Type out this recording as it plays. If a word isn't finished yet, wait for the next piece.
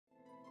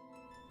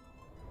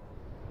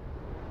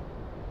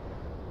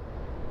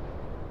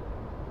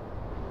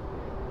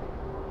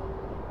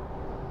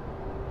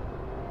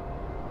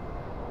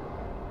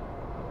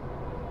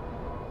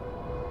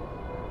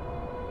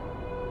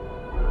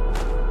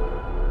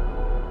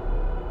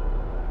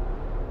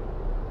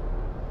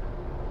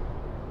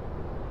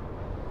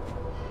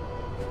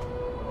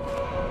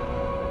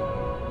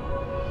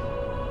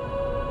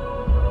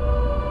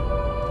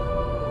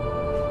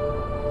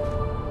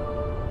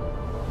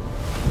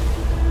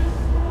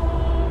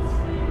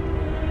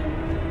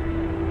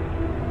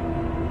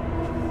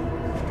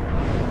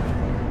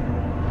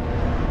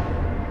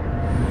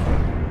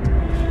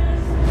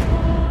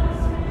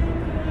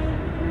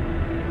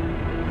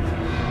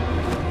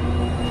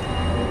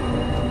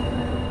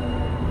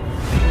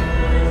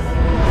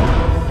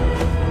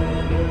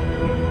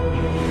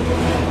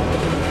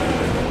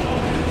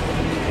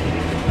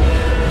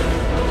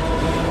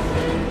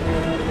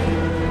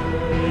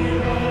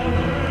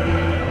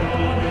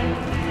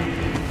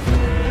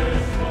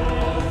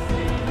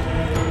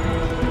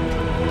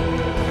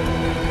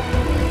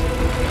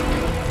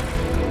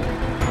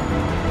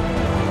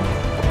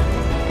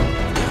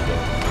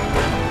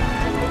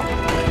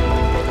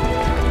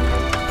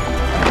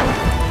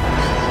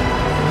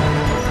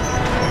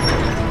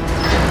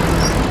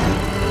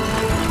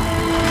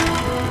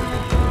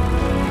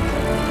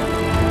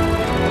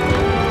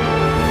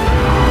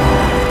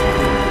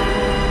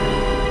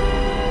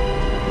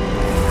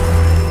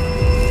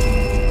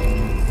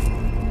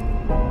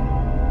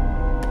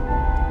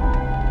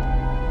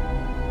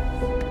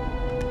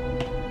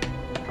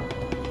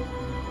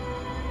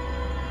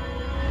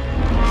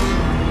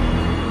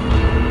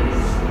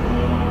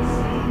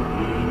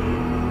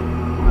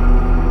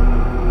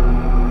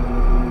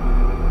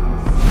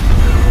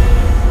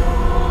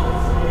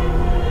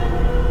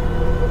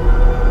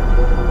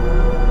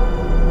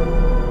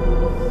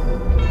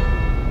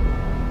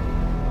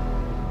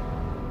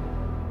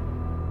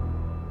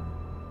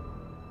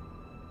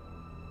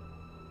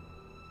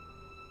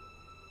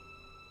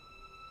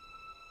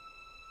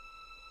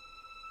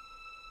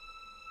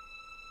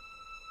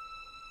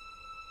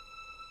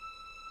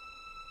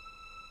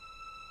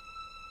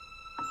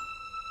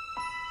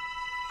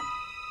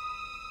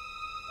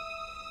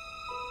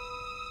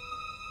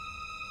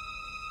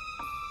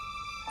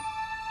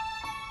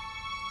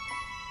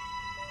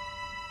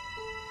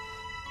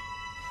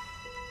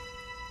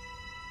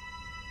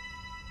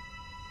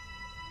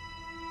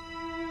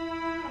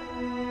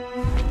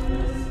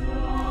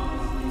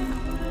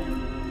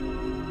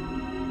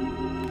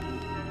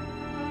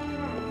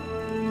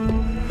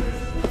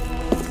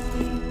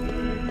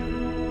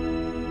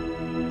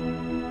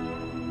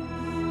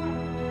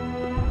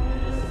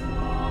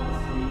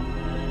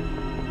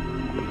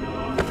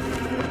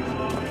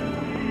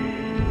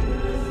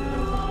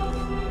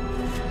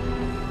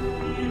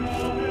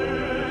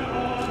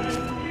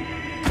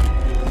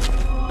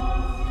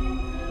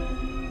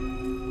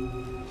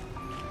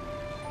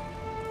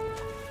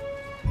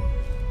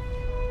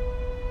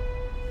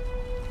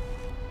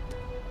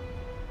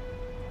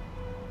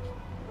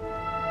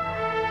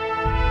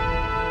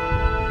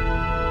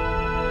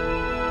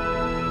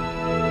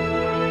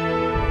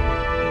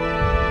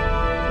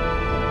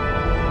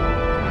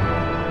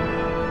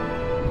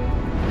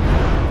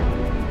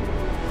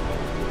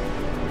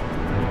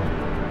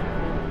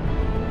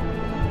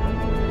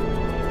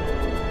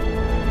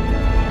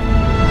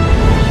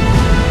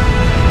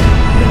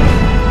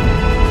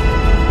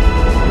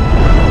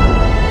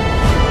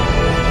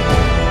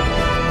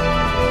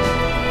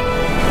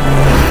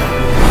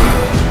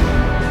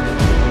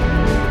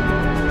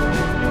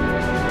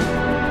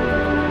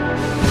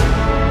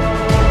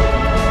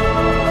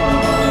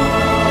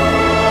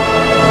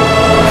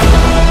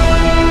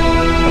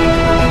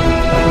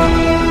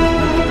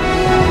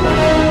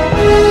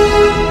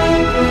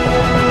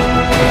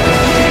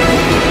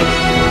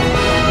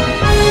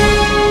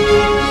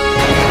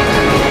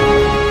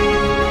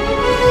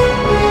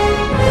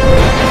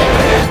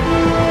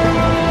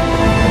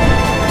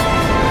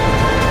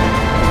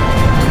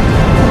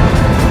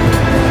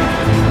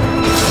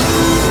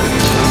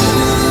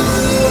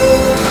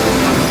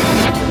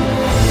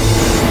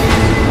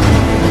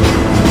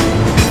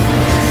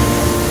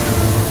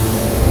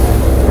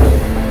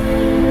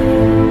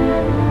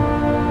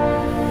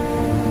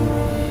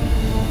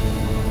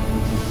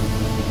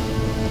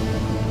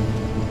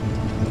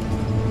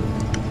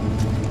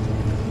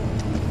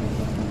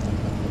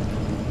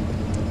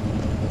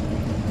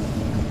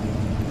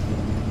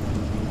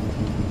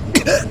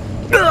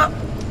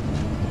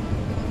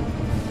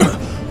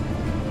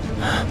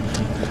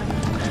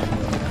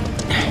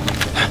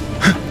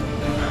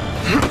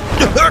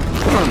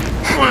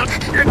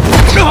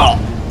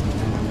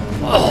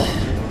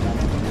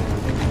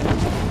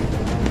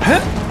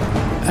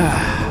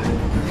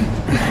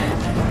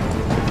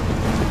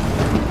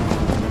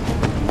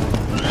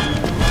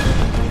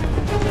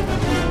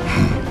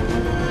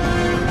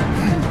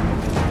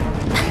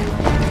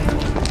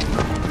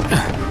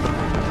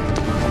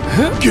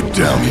Get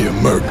down here,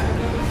 Merc.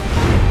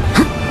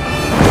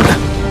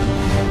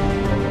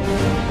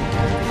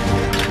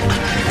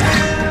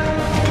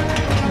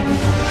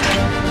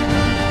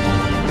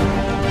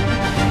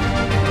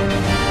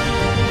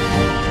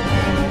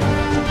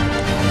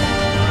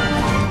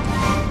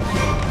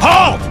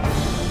 Halt!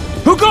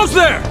 Who goes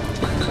there?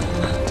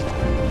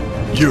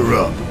 You're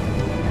up.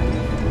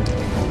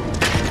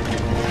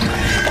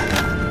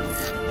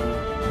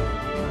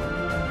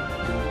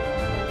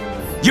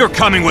 You're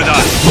coming with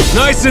us.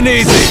 Nice and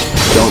easy.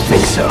 Don't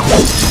think so.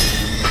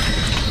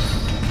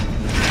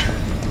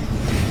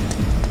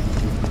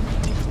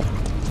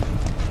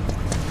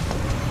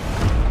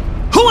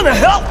 Who in the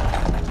hell?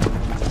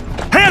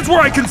 Hands where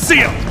I can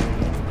see them.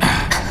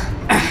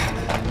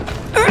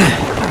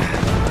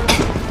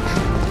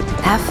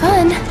 Have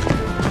fun.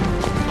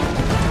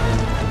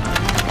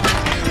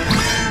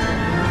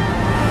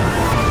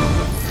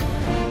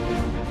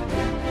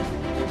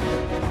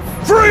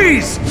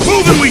 Freeze!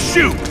 Move and we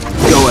shoot!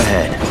 Go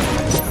ahead.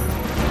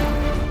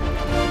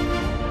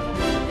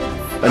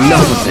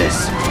 Enough of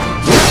this.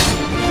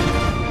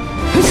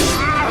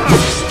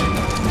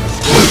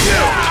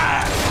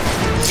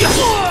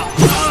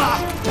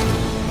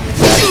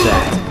 That's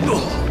that.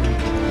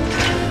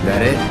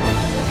 That it?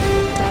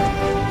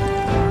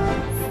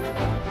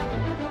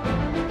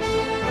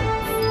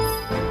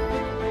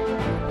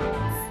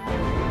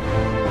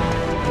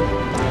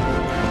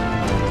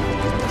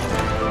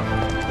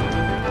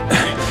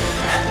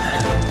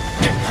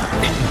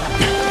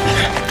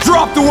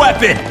 Drop the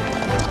weapon!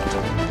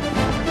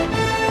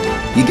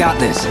 You got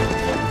this.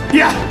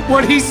 Yeah,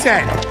 what he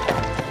said.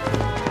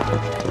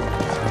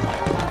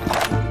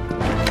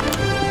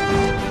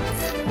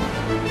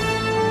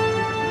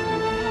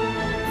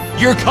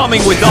 You're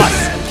coming with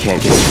us!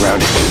 Can't get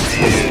surrounded.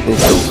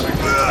 It's over.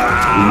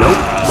 Nope.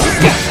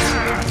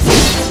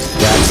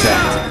 That's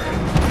that.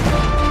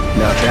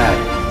 Not that.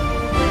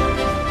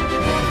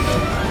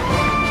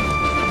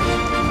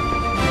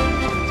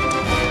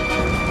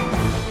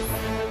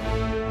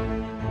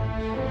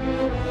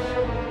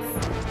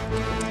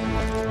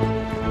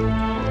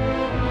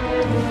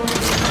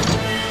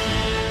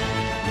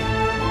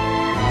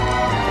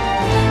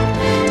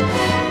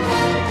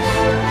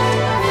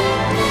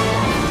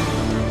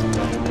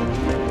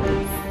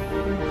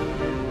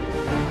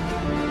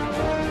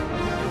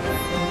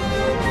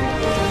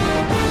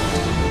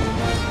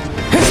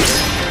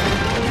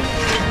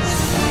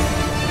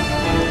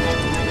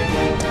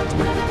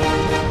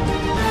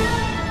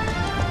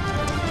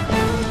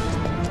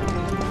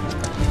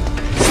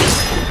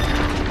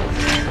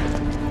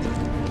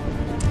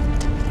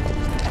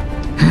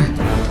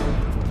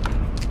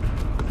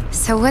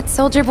 So what's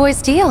Soldier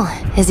Boy's deal?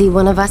 Is he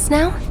one of us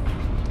now?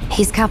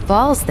 He's got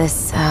balls,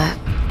 this,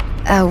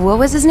 what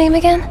was his name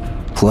again?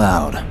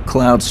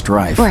 Cloud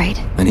Strife. Right.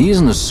 And he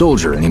isn't a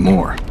soldier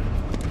anymore.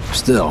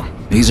 Still,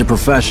 he's a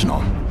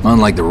professional,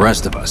 unlike the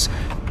rest of us.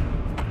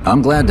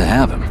 I'm glad to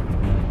have him.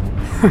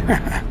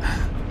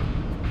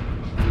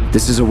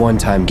 This is a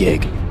one-time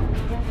gig.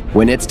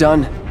 When it's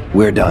done,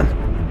 we're done.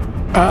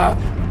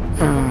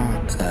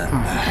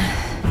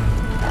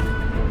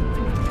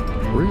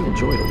 Real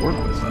joy to work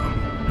with, though.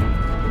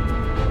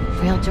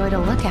 Real joy to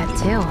look at,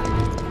 too.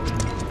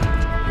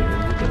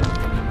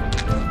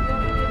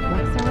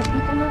 What's with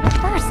people moving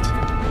first?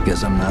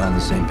 Guess I'm not on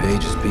the same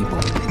page as people.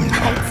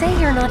 I'd say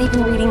you're not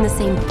even reading the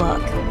same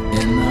book.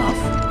 Enough.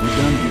 We're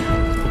done here.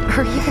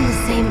 Or even the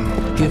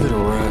same... Give it a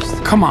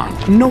rest. Come on,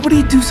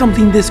 nobody do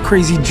something this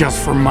crazy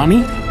just for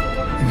money.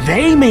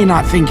 They may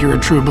not think you're a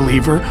true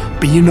believer,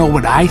 but you know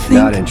what I think?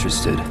 Not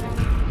interested.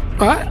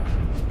 What?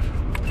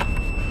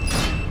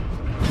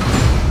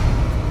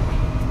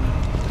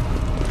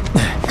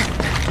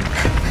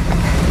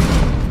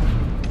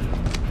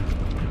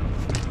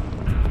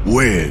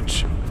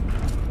 Wedge.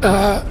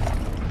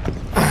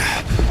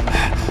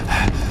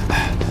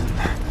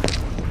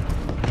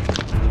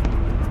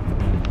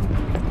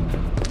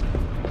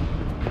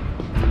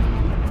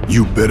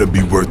 You better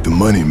be worth the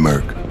money,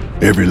 Merc.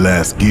 Every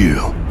last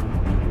gil.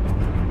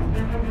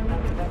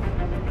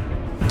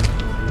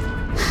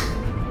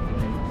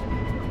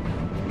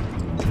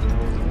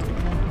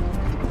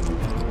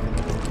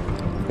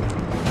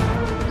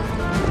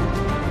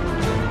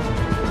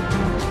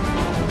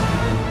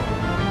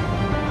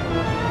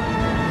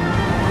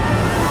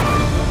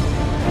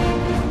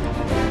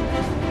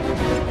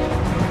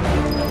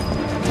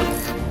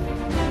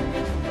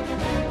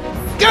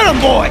 Get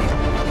him, boy!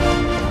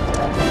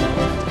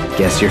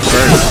 Guess you're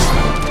first.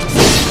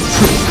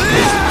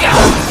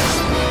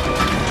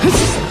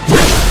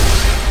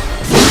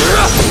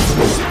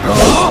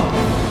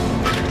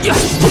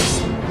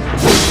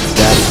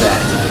 That's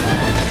that.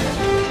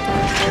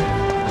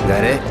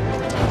 That it?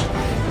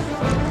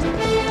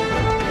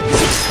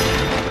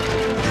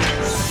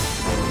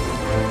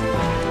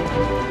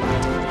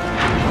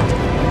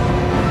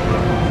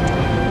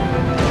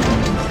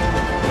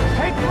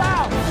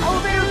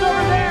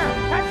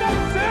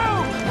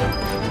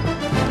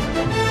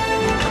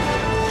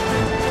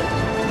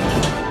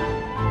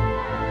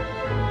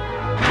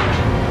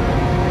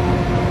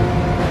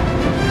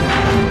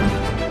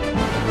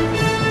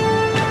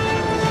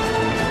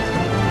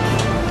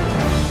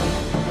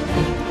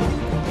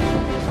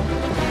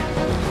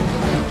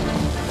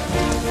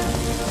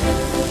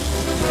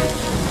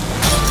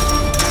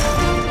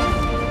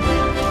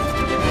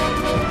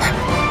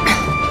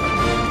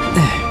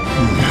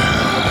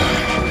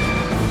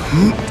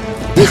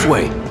 This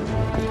way.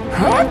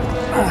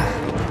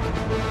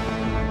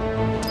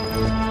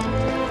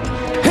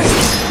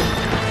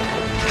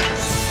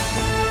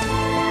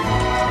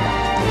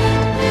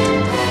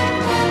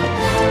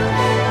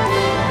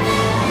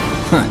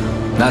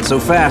 Not so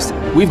fast.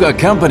 We've got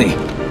company.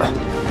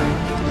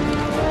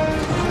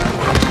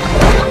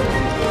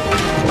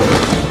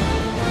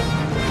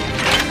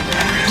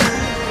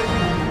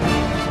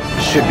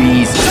 Should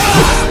be easy.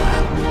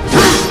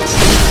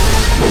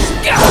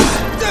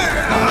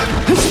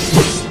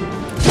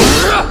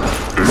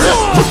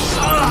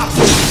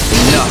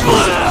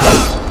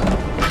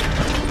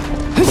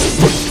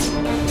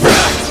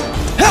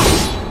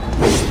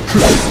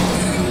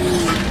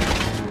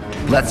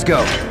 Let's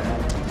go.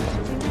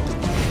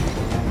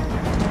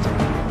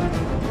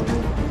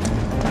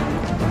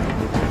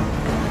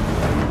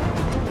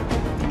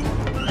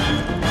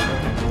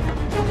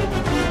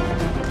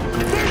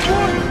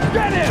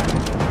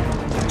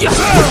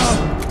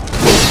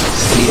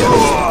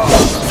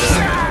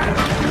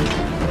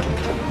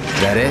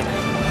 That it?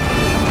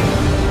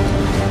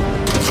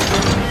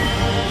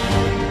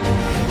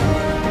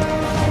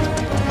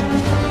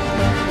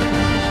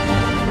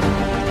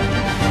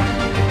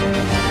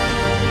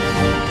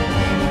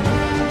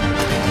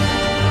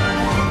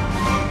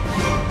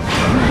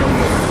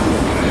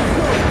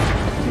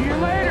 See you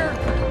later.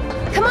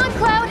 Come on,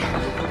 Cloud.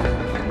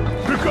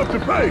 Pick up the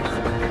pace.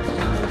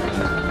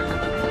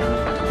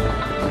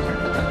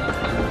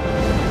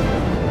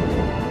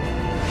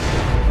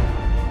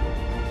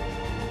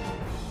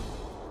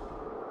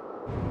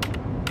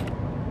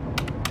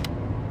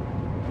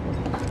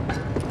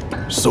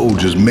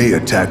 Soldiers may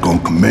attack on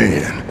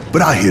command,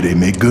 but I hear they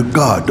make good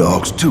guard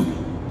dogs too.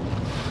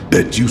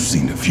 Bet you've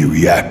seen a few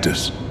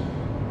reactors.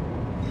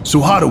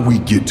 So how do we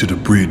get to the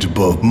bridge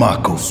above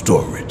Mako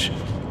storage?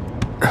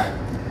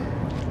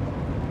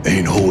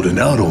 Ain't holding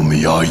out on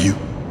me, are you?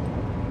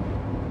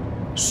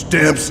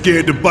 Stamp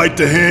scared to bite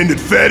the hand that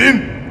fed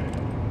him?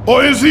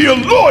 Or is he a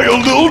loyal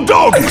little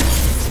doggy?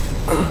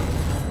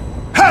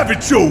 Have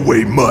it your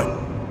way, Mutt.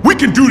 We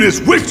can do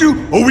this with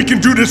you, or we can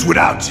do this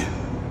without you.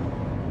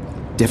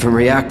 Different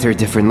reactor,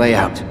 different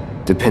layout.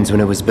 Depends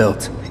when it was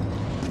built.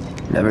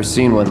 Never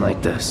seen one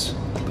like this,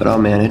 but I'll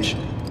manage.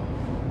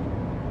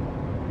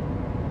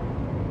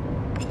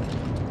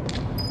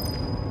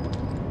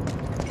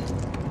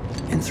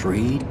 In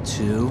 3,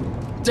 2...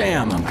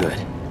 Damn, I'm good.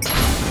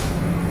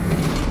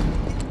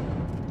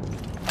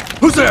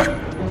 Who's there?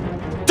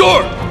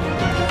 Door!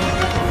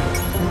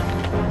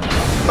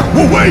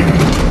 We'll wait!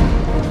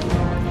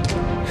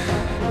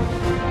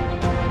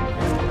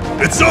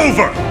 It's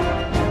over!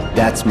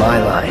 That's my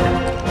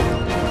line.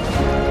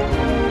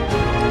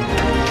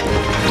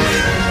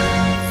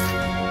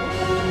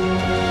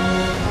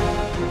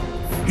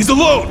 He's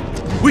alone!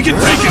 We can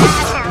take him!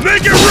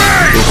 Make it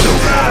rain!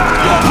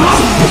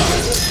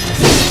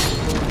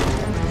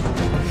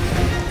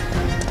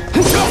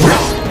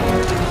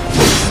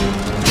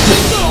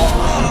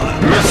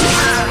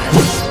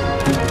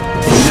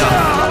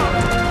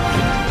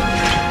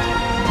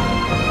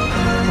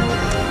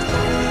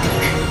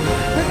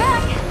 We're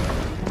back.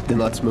 Then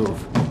let's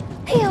move.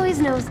 He always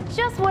knows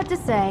just what to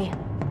say.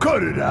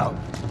 Cut it out.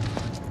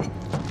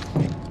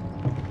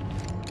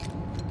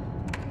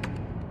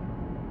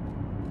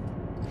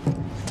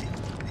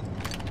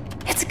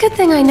 It's a good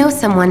thing I know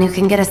someone who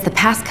can get us the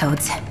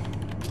passcodes.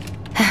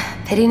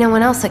 Pity no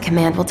one else at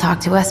command will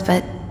talk to us,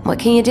 but what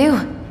can you do?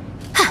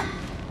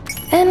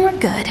 And we're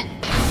good.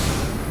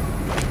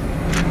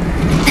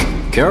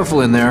 Careful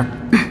in there.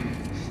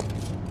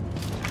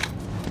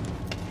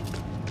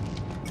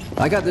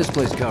 I got this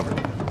place covered.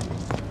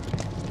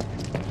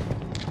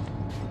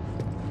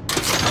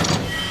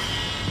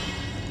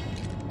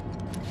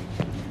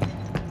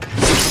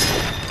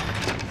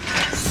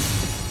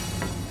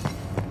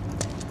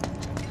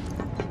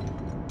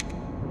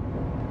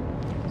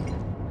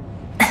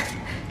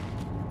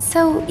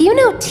 So, you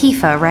know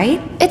Tifa,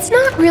 right? It's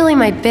not really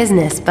my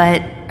business,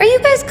 but are you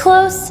guys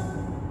close?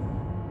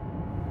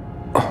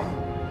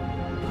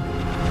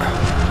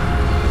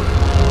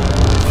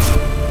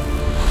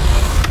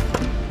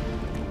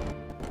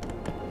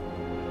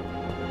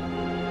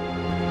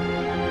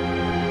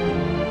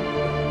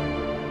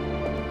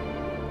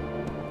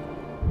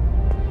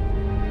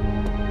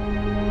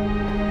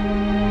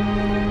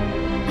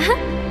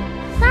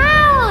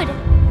 Cloud!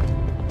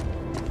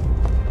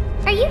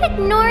 Are you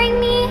ignoring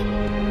me?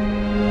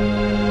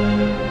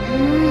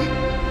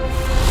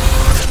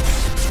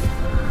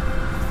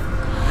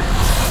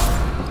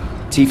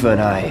 Tifa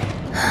and I...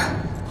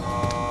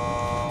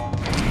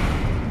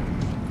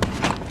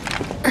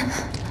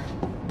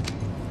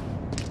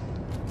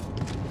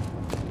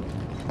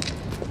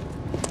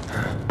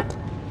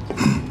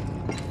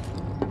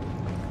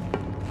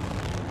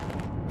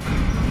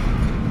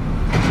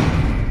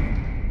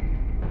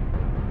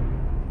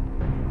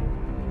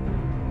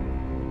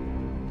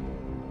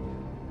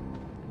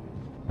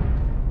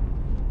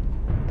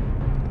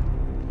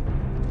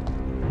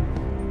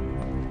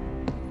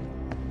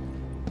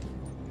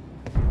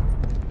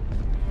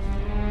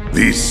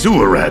 These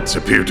sewer rats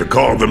appear to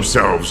call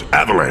themselves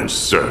Avalanche,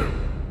 sir.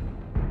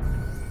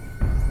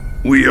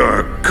 We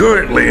are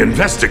currently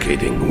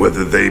investigating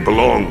whether they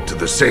belong to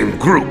the same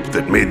group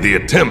that made the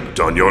attempt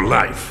on your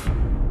life.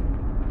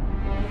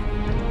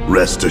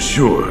 Rest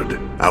assured,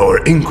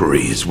 our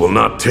inquiries will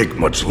not take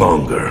much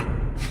longer.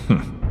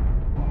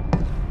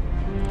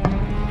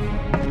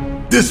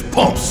 This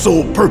pump's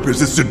sole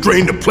purpose is to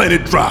drain the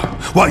planet dry.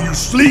 While you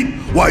sleep,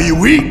 while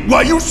you eat,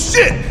 while you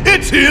shit,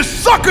 it's here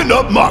sucking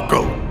up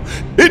Mako.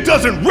 It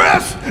doesn't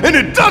rest, and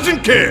it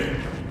doesn't care.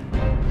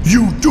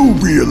 You do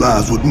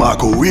realize what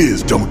Mako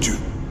is, don't you?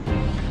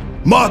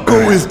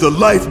 Mako is the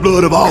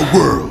lifeblood of our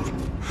world.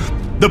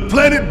 The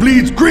planet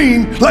bleeds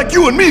green like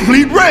you and me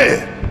bleed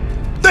red.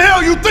 The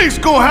hell you think's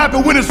gonna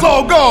happen when it's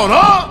all gone,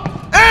 huh?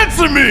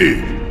 Answer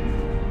me!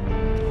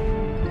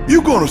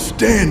 You gonna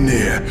stand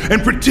there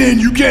and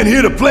pretend you can't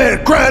hear the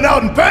planet crying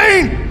out in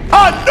pain?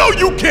 I know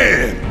you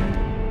can!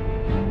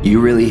 You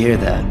really hear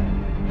that?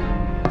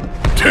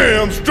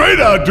 Damn straight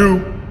I do!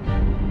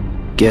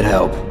 Get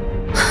help.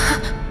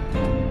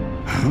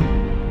 Huh?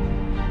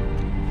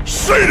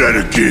 Say that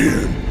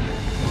again!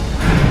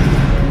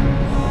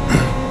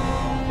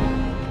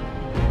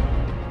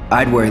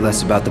 I'd worry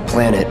less about the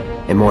planet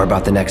and more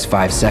about the next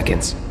 5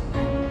 seconds.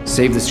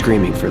 Save the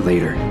screaming for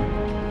later.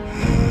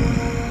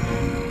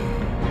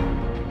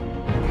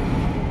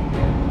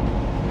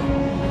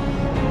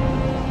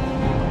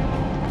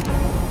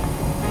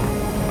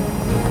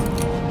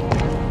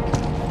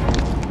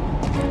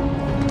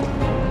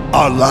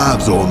 Our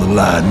lives are on the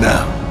line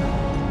now.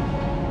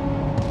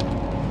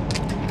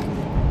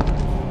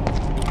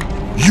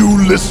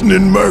 You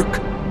listening,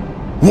 Merc?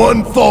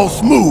 One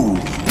false move,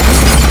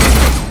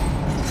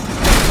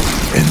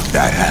 and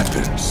that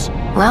happens.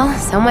 Well,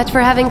 so much for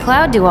having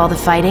Cloud do all the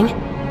fighting.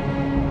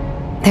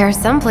 There are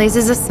some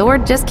places a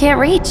sword just can't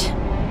reach.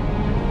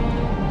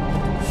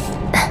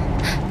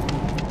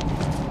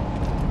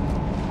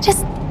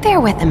 Just bear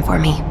with him for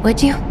me,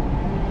 would you?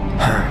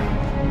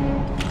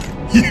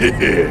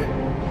 Yeah.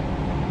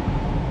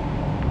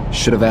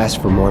 Should have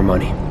asked for more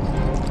money.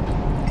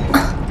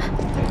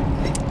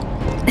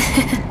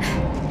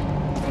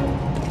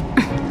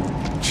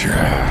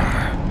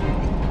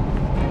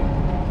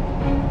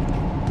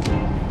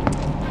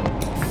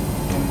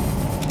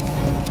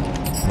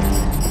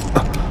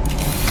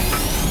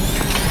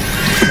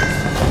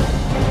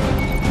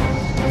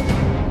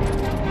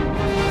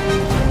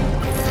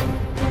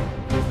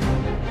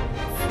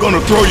 Gonna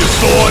throw your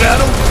sword at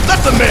him?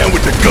 Let the man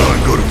with the gun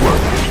go to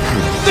work.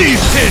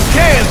 These tin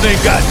cans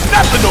ain't got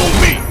nothing on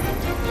me.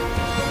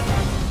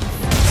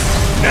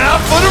 Now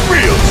for the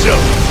real show.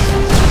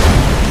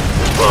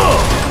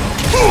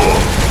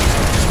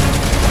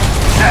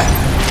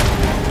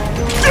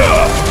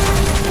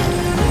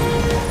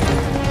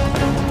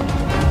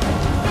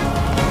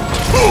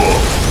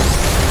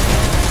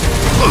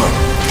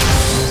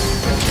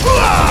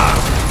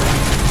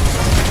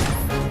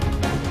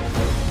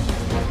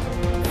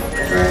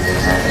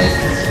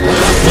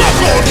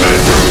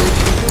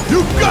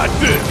 You got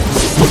this!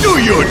 Do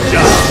your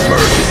job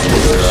first!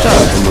 Shut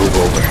up and move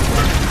over.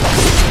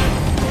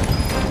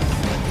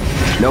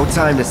 No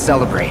time to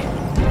celebrate.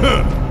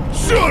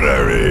 Sure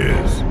there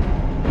is!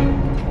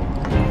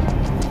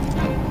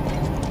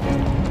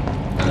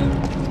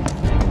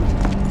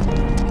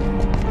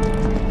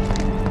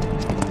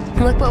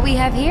 Look what we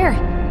have here.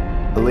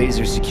 A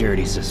laser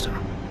security system.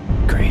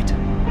 Great.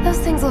 Those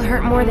things will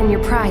hurt more than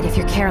your pride if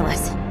you're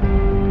careless.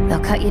 They'll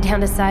cut you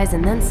down to size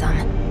and then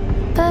some.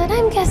 But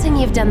I'm guessing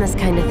you've done this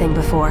kind of thing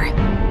before.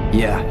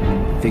 Yeah.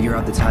 Figure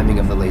out the timing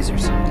of the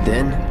lasers.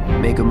 Then,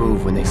 make a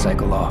move when they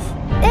cycle off.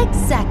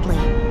 Exactly.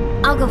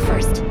 I'll go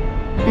first.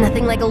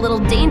 Nothing like a little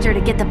danger to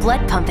get the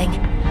blood pumping.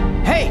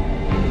 Hey!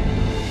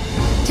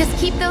 Just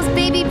keep those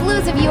baby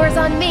blues of yours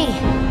on me.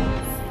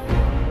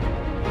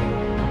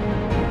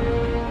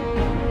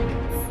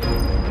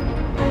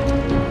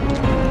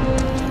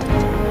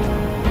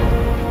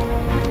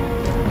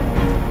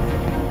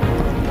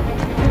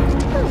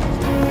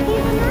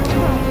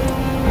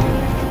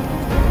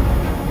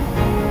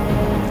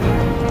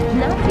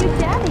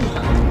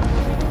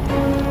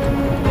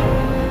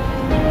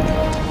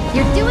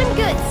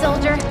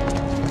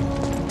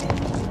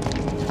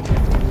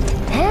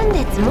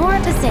 More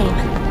of the same.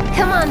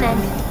 Come on then.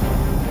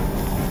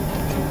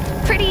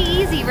 Pretty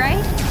easy,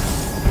 right?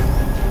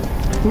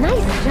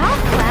 Nice job,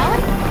 Cloud.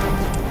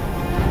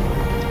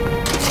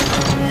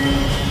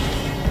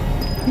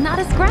 Not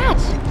a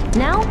scratch.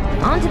 Now,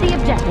 on to the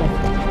objective.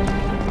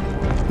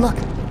 Look.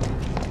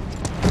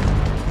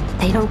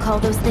 They don't call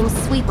those things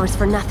sweepers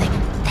for nothing.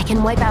 They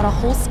can wipe out a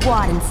whole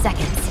squad in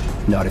seconds.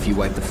 Not if you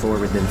wipe the floor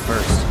with them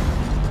first.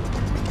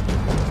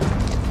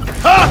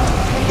 Ha!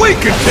 We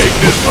can take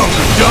this hunk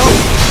of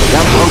junk!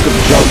 That hunk of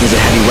junk is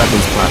a heavy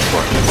weapons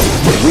platform.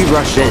 If we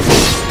rush in,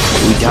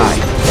 we die.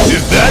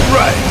 Is that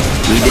right?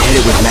 Need to hit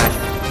it with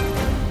magic.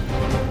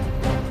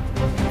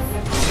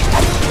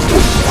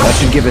 That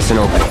should give us an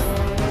opening.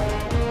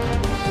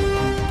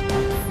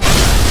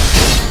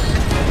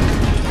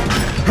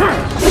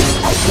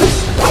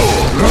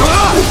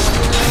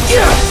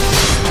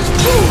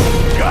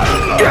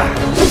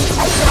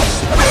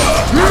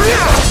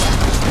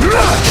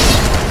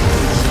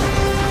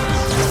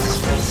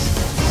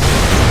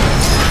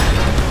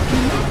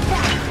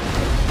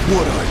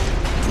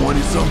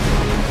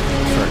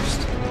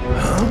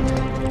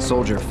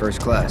 first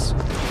class.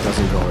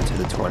 Doesn't go into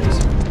the 20s.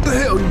 The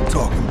hell you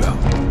talking about?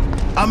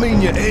 I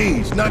mean your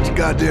age, not your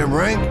goddamn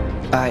rank.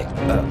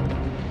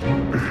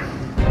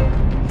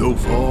 Though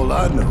for all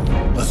I know,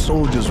 a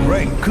soldier's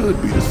rank could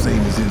be the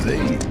same as his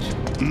age.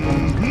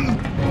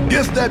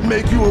 Guess that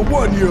make you a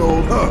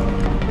 1-year-old, huh?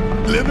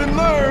 Live and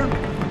learn.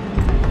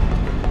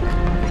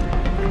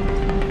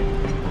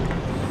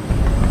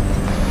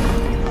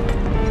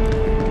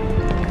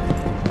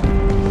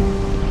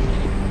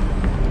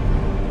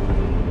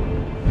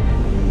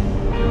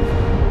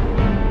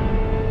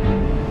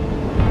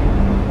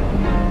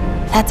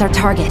 That's our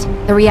target,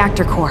 the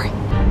reactor core.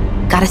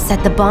 Gotta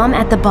set the bomb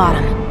at the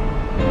bottom.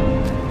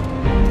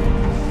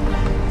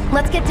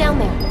 Let's get down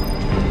there.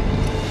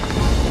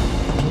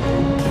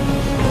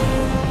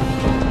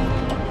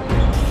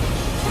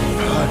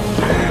 God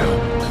damn.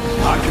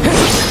 I can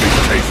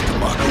taste the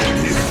Mako in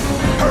here.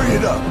 Hurry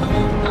it up.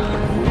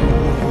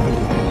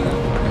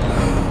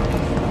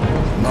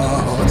 My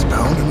heart's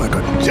pounding like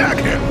a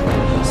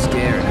jackhammer.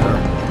 Scared,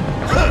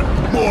 huh?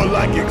 More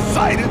like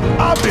excited.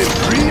 I've been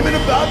dreaming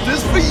about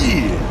this for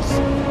years.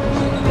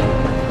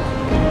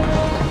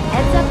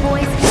 Heads up,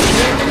 boys.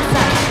 We're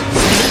inside.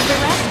 Leave the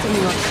rest in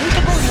your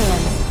capable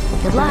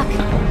hands. Good luck.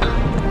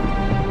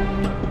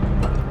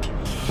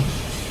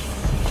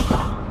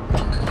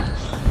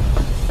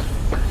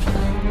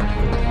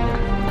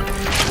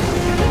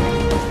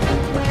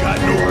 Got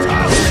no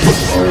time.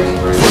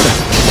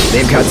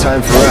 They've got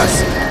time for us.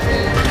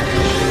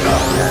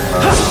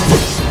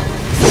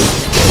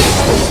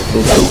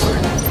 It's over.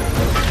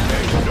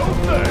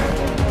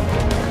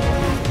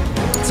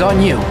 It's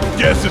on you.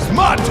 Guess it's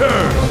my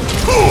turn.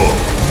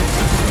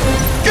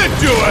 Get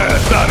your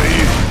ass out of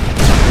here.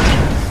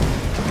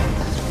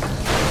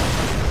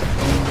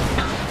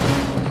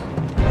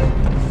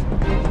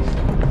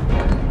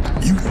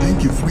 You think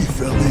if we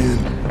fell in,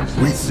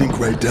 we'd sink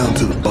right down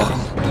to the bottom?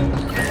 To the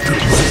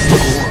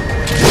core?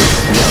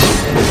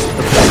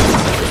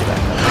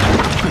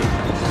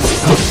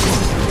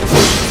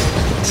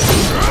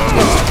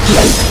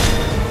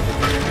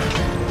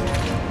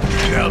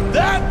 Now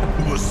that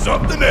was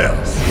something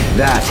else.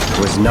 That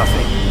was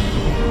nothing.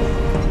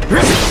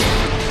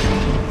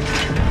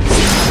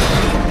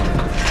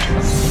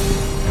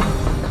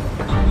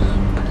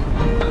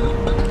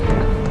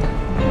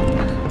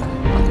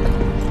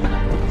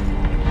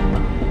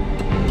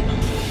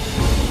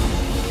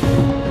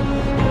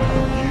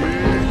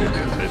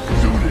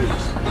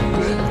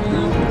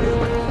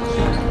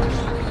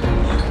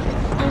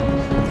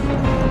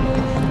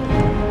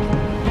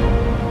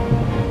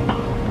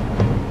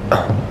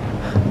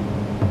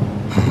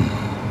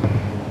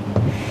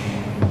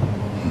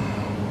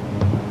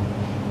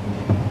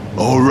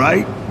 All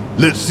right,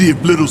 let's see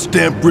if Little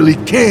Stamp really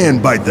can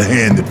bite the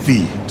hand that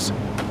feeds.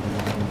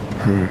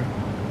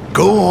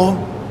 Go on,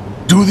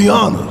 do the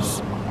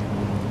honors.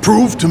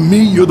 Prove to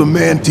me you're the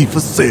man Tifa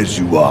says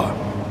you are.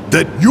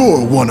 That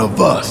you're one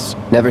of us.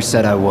 Never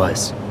said I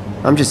was.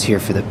 I'm just here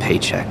for the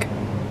paycheck.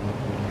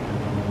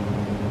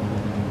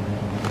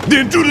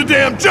 Then do the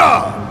damn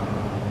job!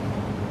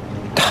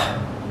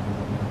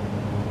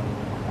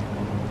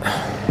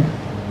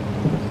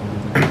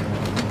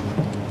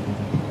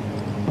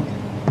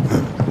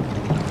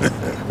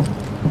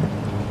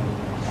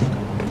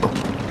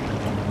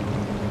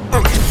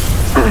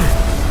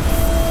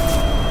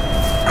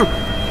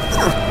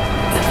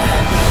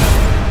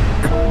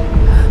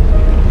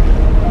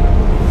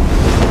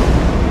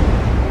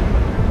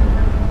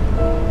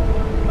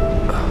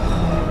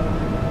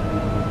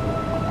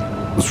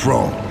 What's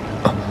wrong?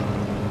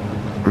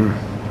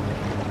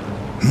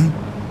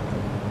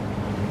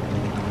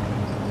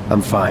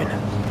 I'm fine.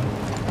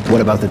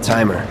 What about the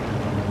timer?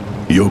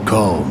 Your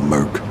call,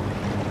 Merc.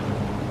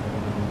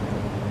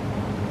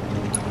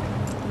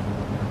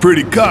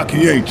 Pretty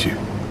cocky, ain't you?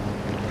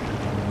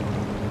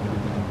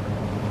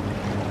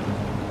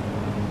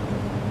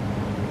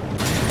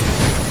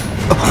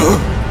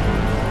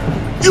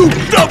 You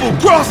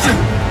double-crossing!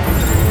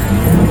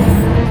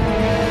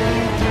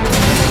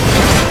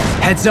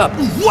 Heads up!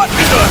 What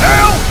in the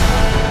hell?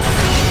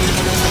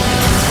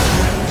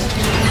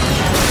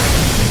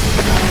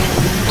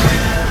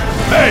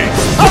 Hey,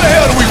 how the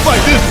hell do we fight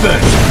this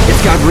thing?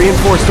 It's got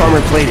reinforced armor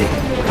plating,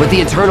 but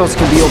the internals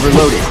can be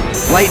overloaded.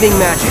 Lightning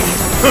magic.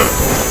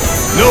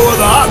 No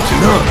other option,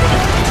 huh?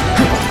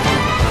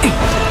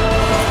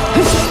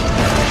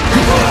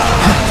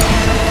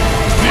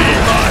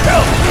 Need my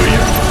help, do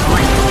you?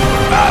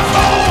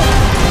 Asshole!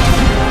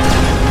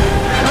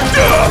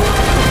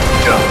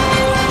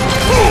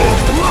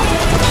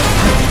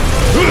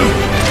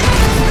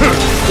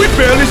 We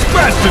barely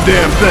scratched the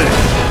damn thing.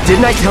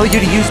 Didn't I tell you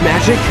to use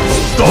magic?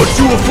 Thought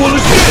you were full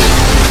of shit.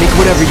 Think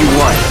whatever you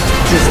want.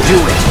 Just do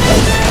it.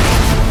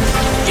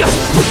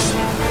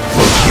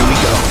 Here we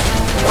go.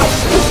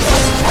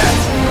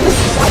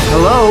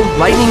 Hello?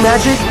 Lightning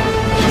magic?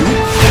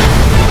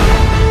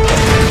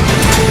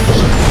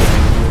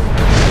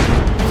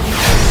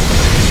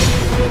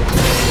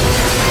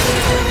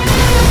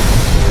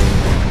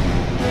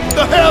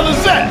 The hell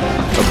is that?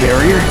 A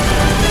barrier?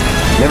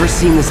 Never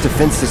seen this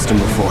defense system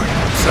before.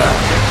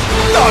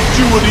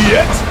 you were the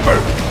expert.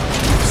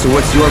 So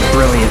what's your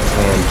brilliant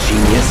plan,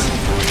 genius?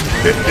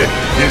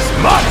 It's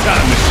my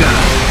time to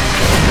shine.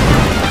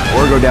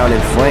 Or go down in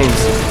flames.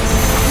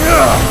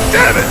 Ah,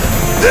 damn it!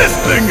 This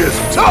thing is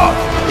tough!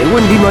 It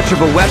wouldn't be much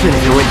of a weapon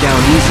if it went down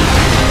easy.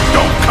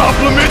 Don't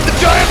compliment the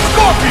giant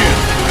scorpion!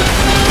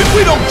 If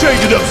we don't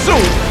change it up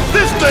soon,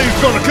 this thing's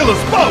gonna kill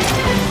us both!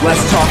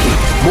 Less talking,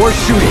 more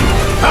shooting.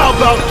 How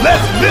about less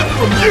lip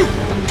from you?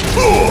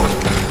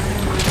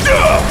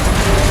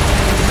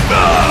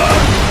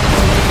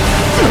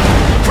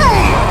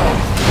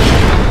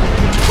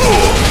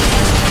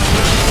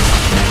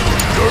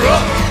 You're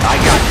up! I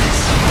got this.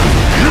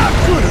 Not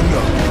good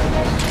enough!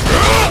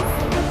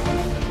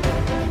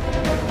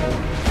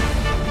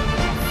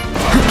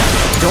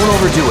 Don't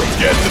overdo it.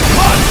 Guess it's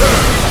my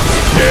turn!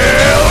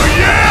 Hell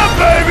yeah,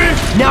 baby!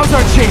 Now's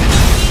our chance.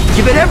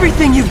 Give it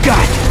everything you've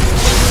got.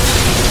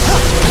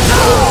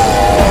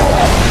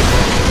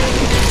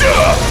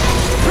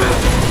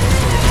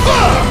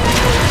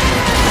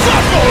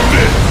 Suck on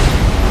this!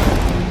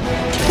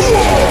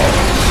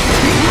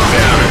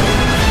 Damn it!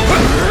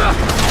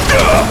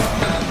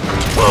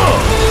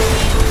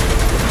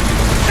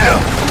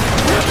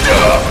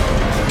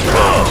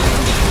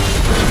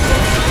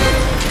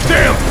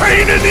 Damn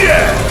pain in the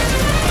ass!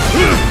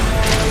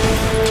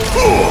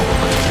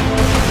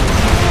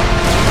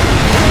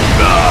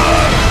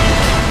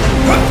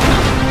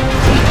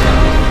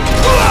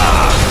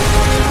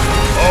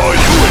 Oh,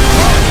 you in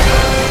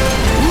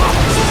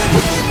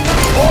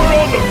or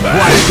on the back!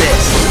 Watch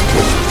this.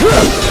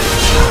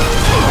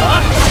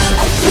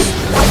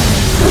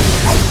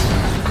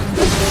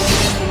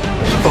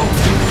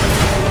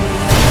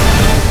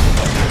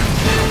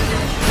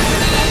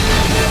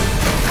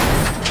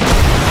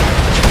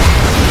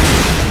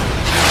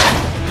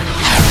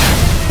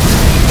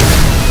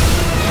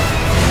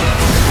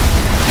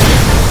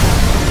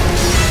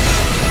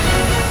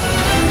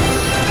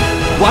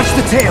 Watch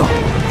the tail.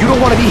 You don't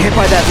want to be hit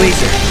by that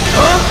laser.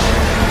 Huh?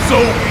 So,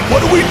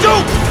 what do we do?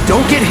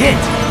 Don't get hit.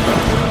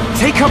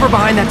 Take cover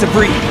behind that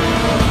debris.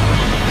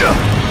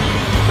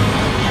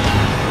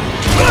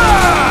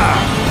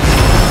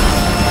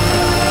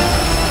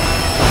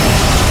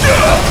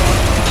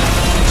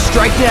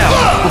 Strike now,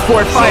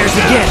 before it fires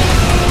again.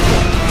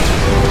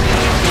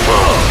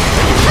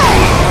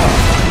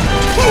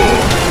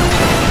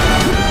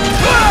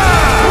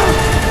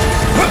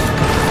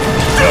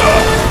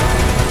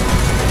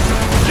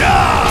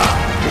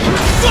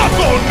 Suck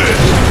on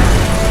this!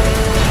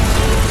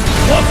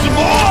 Want some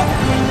more?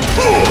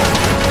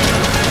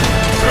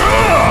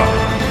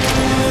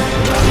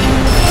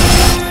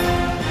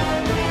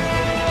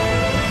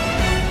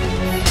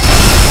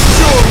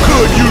 Sure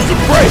could use a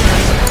break.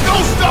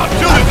 Don't stop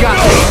till it's got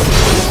done.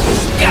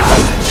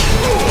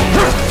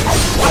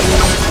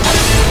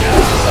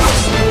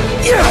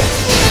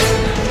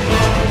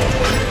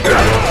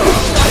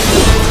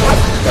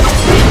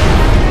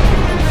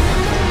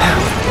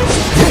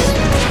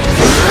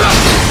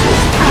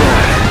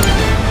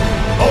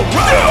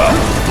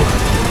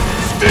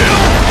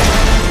 Still,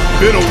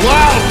 been a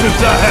while since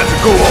I had to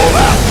go all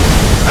out.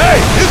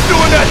 Hey, it's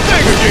doing that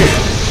thing again.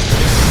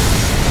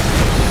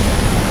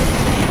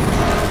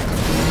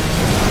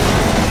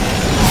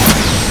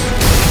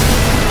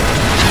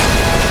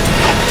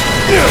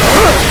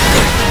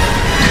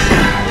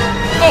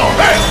 Oh,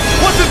 hey,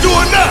 what's it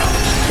doing now?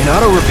 An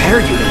auto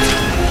repair unit.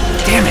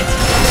 Damn it.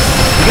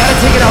 You gotta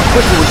take it out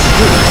quicker with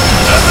screws.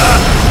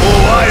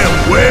 Oh, I am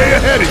way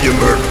ahead of you,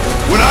 Merc.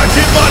 When I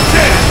get my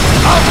chance,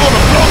 I'm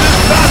gonna blow this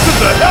bastard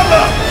the hell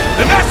up!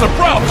 And that's a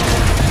problem!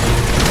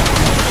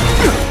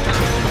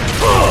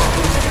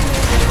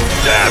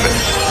 Damn it!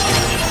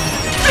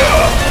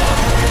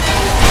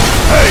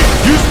 Hey,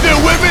 you still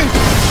with me?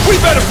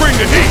 We better bring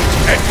the heat,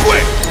 and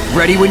quick!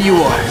 Ready when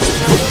you are.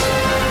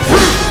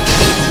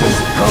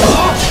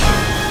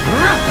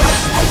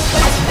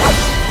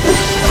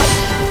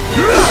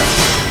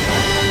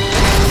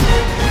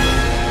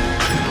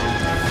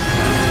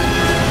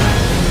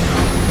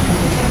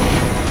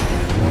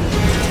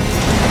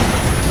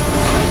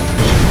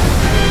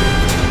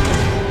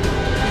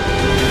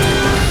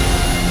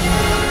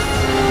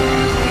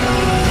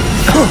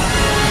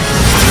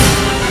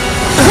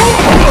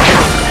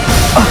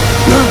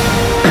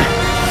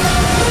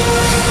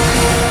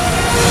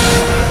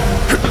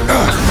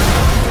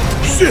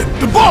 Shit,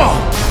 the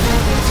bomb!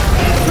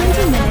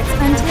 20 minutes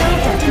until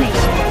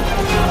detonation.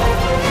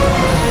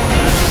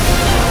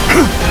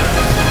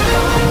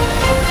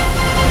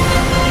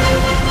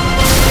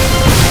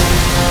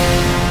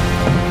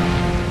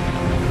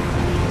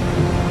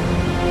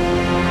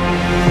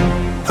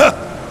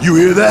 You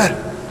hear that?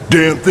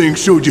 Damn thing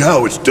showed you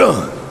how it's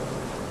done.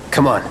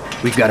 Come on,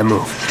 we've gotta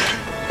move.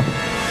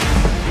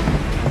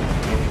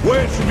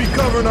 Where should be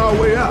covering our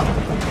way out?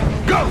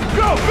 Go,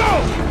 go,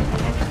 go!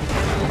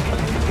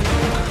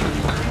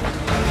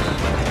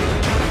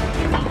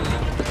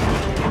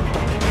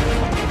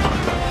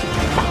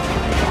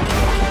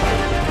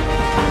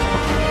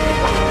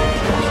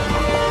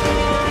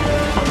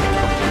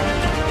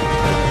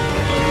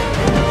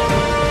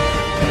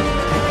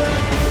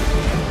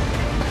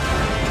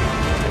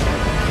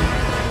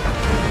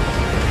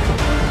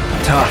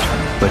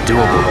 but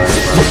doable.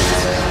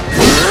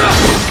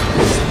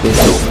 It's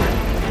over.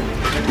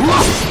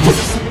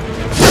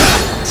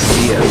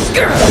 See ya.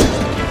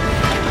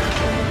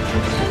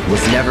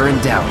 Was never in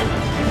doubt.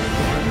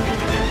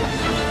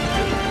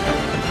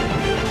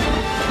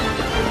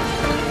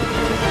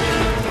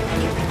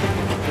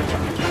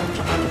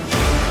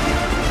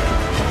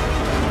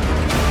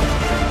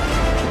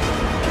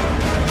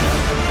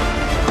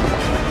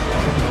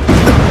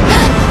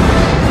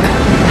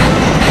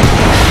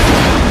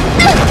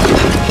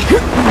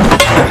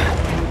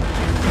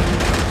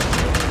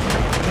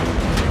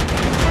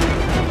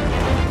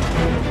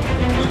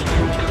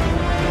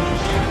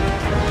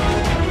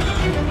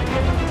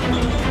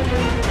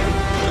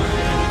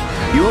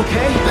 You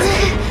okay?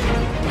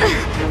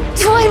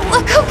 Do I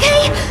look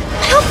okay?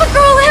 Help a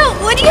girl out,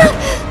 would you?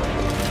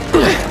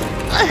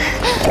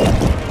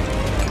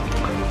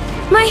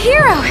 My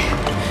hero!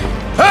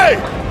 Hey!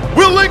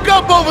 We'll link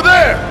up over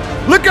there!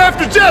 Look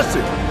after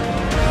Jesse!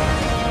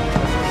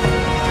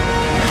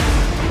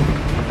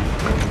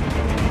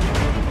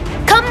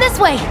 Come this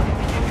way!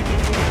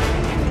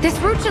 This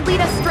route should lead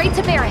us straight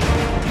to Barrett.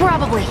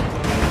 Probably.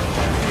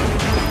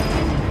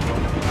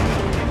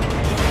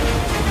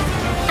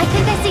 I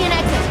think I see an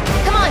exit.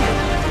 Come on!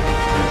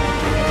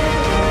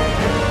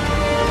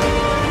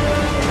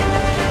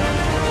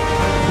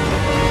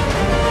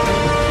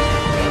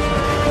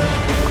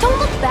 Don't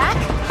look back!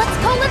 Let's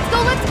go, let's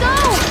go, let's go!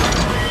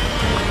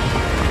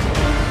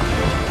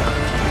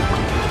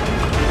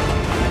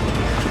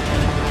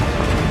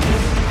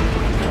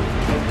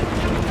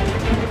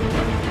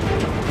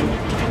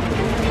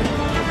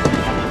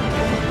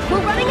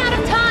 We're running out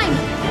of time!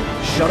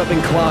 Shut up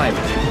and climb.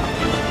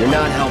 You're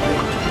not helping.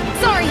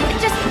 Sorry,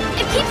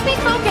 it keeps me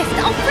focused.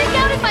 I'll freak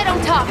out if I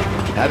don't talk.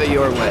 Have it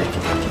your way.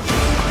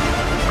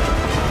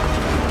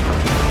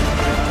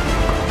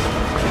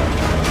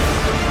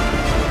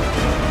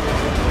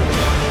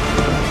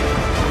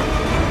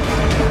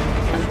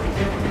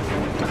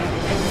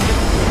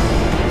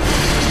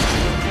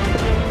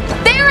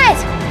 Barrett!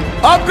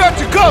 I've got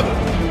you covered!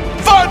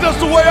 Find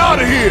us a way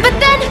out of here! But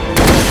then...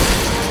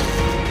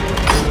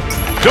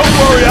 Don't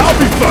worry, I'll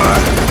be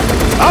fine.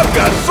 I've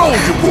got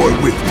Soldier Boy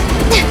with me.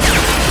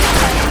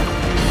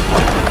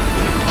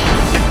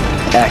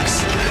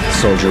 X,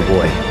 Soldier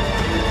Boy.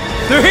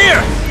 They're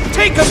here!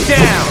 Take them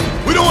down!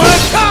 We don't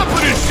have time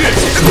for this shit!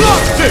 It's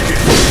lock ticket!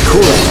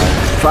 Cool.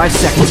 5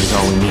 seconds is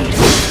all we need.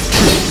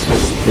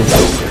 It's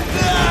over.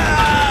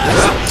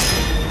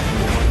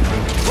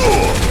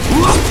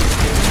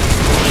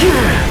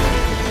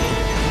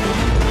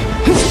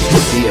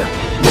 See ya.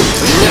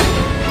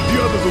 The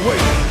others are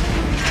waiting.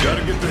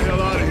 Gotta get the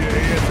hell out of here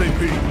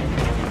ASAP.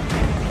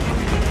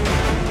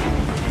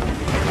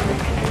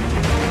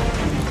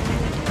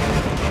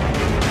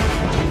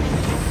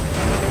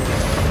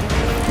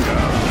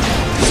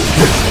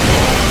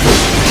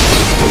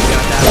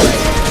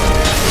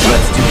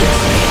 Let's do this.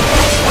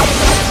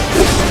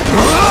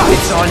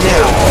 It's on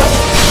now.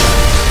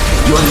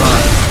 You're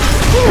mine.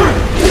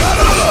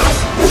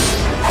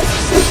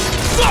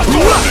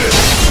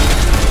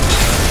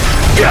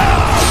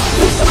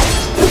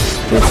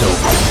 It's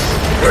over.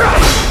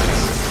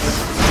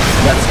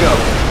 Let's go.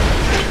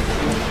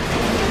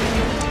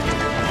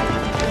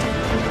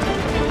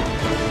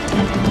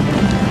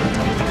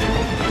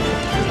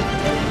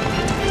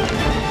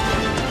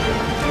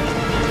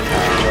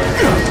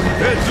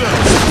 Heads up.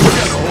 We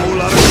got a whole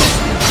lot of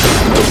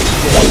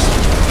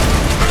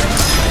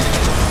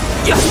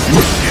Yeah.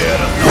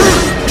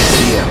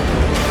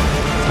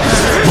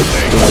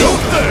 Ain't no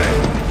thing.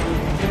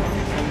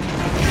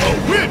 Oh,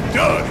 we're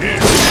done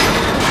here.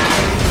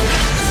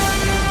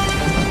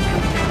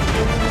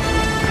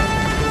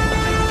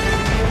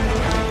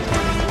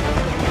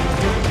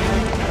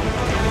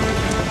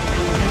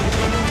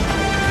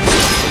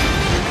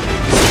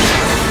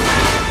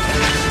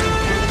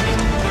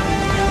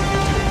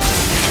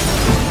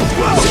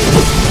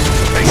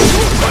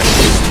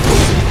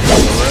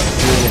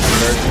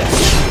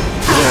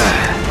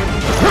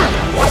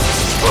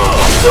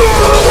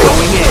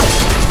 Going in.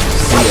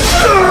 See ya.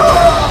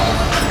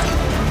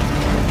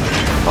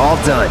 All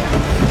done.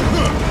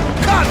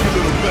 Cocky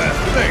little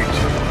bastard, ain't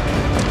you?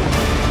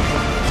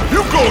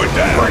 You going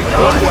down. Right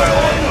on. One way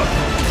or another.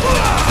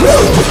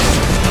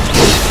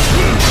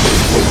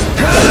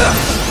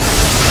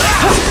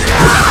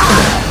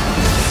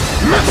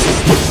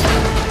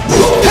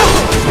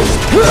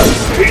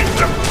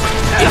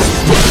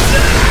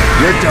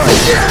 You're done.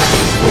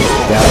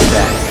 That's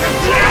that.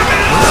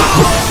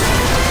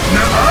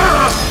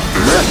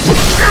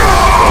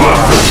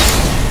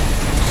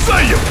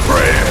 Say your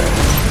prayer.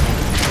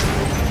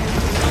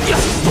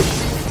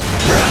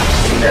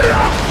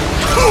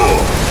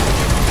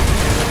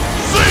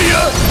 See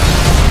ya.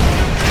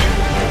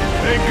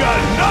 Ain't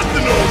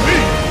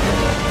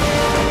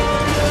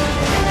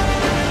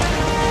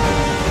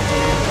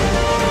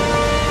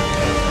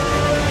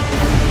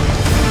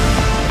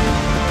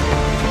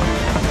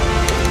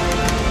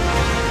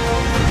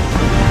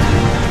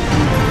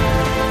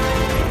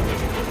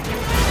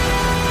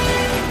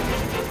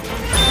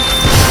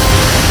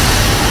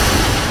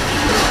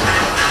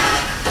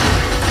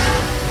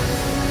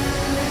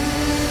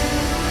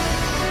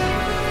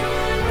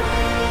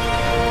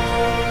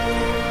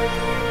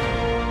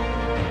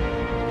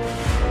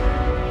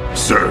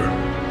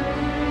sir.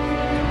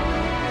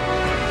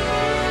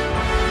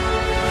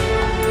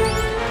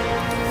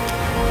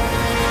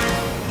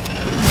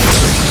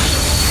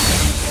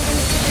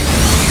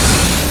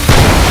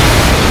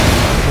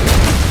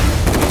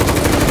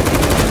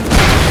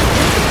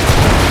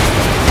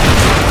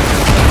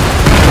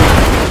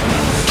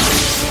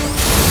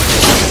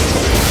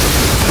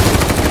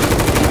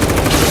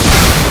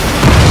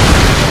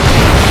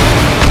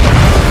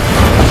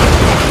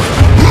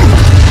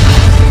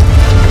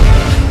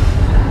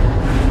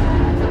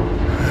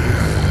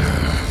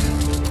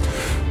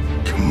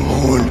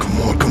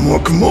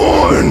 Come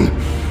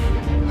on!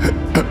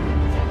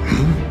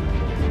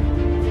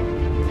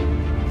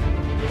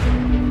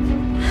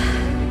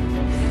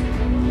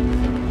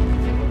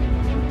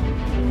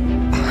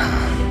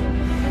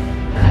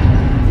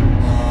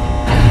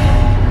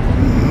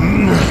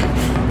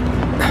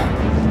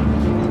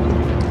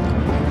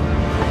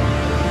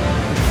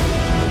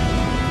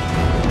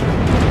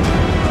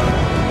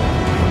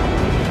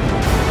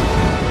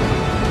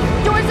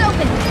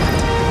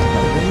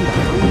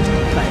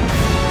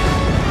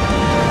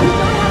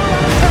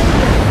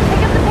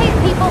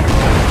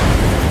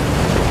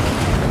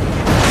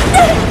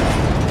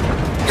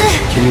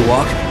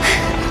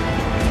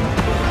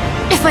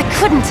 If I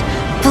couldn't,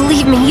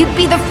 believe me, you'd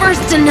be the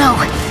first to know.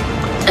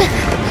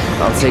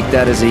 I'll take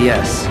that as a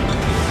yes.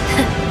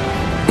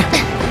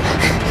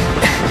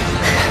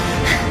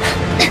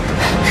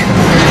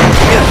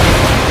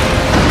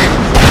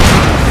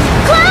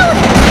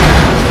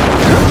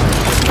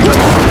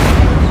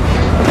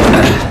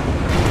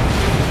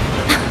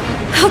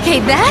 Okay,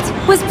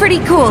 that was pretty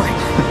cool.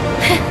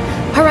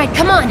 All right,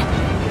 come on.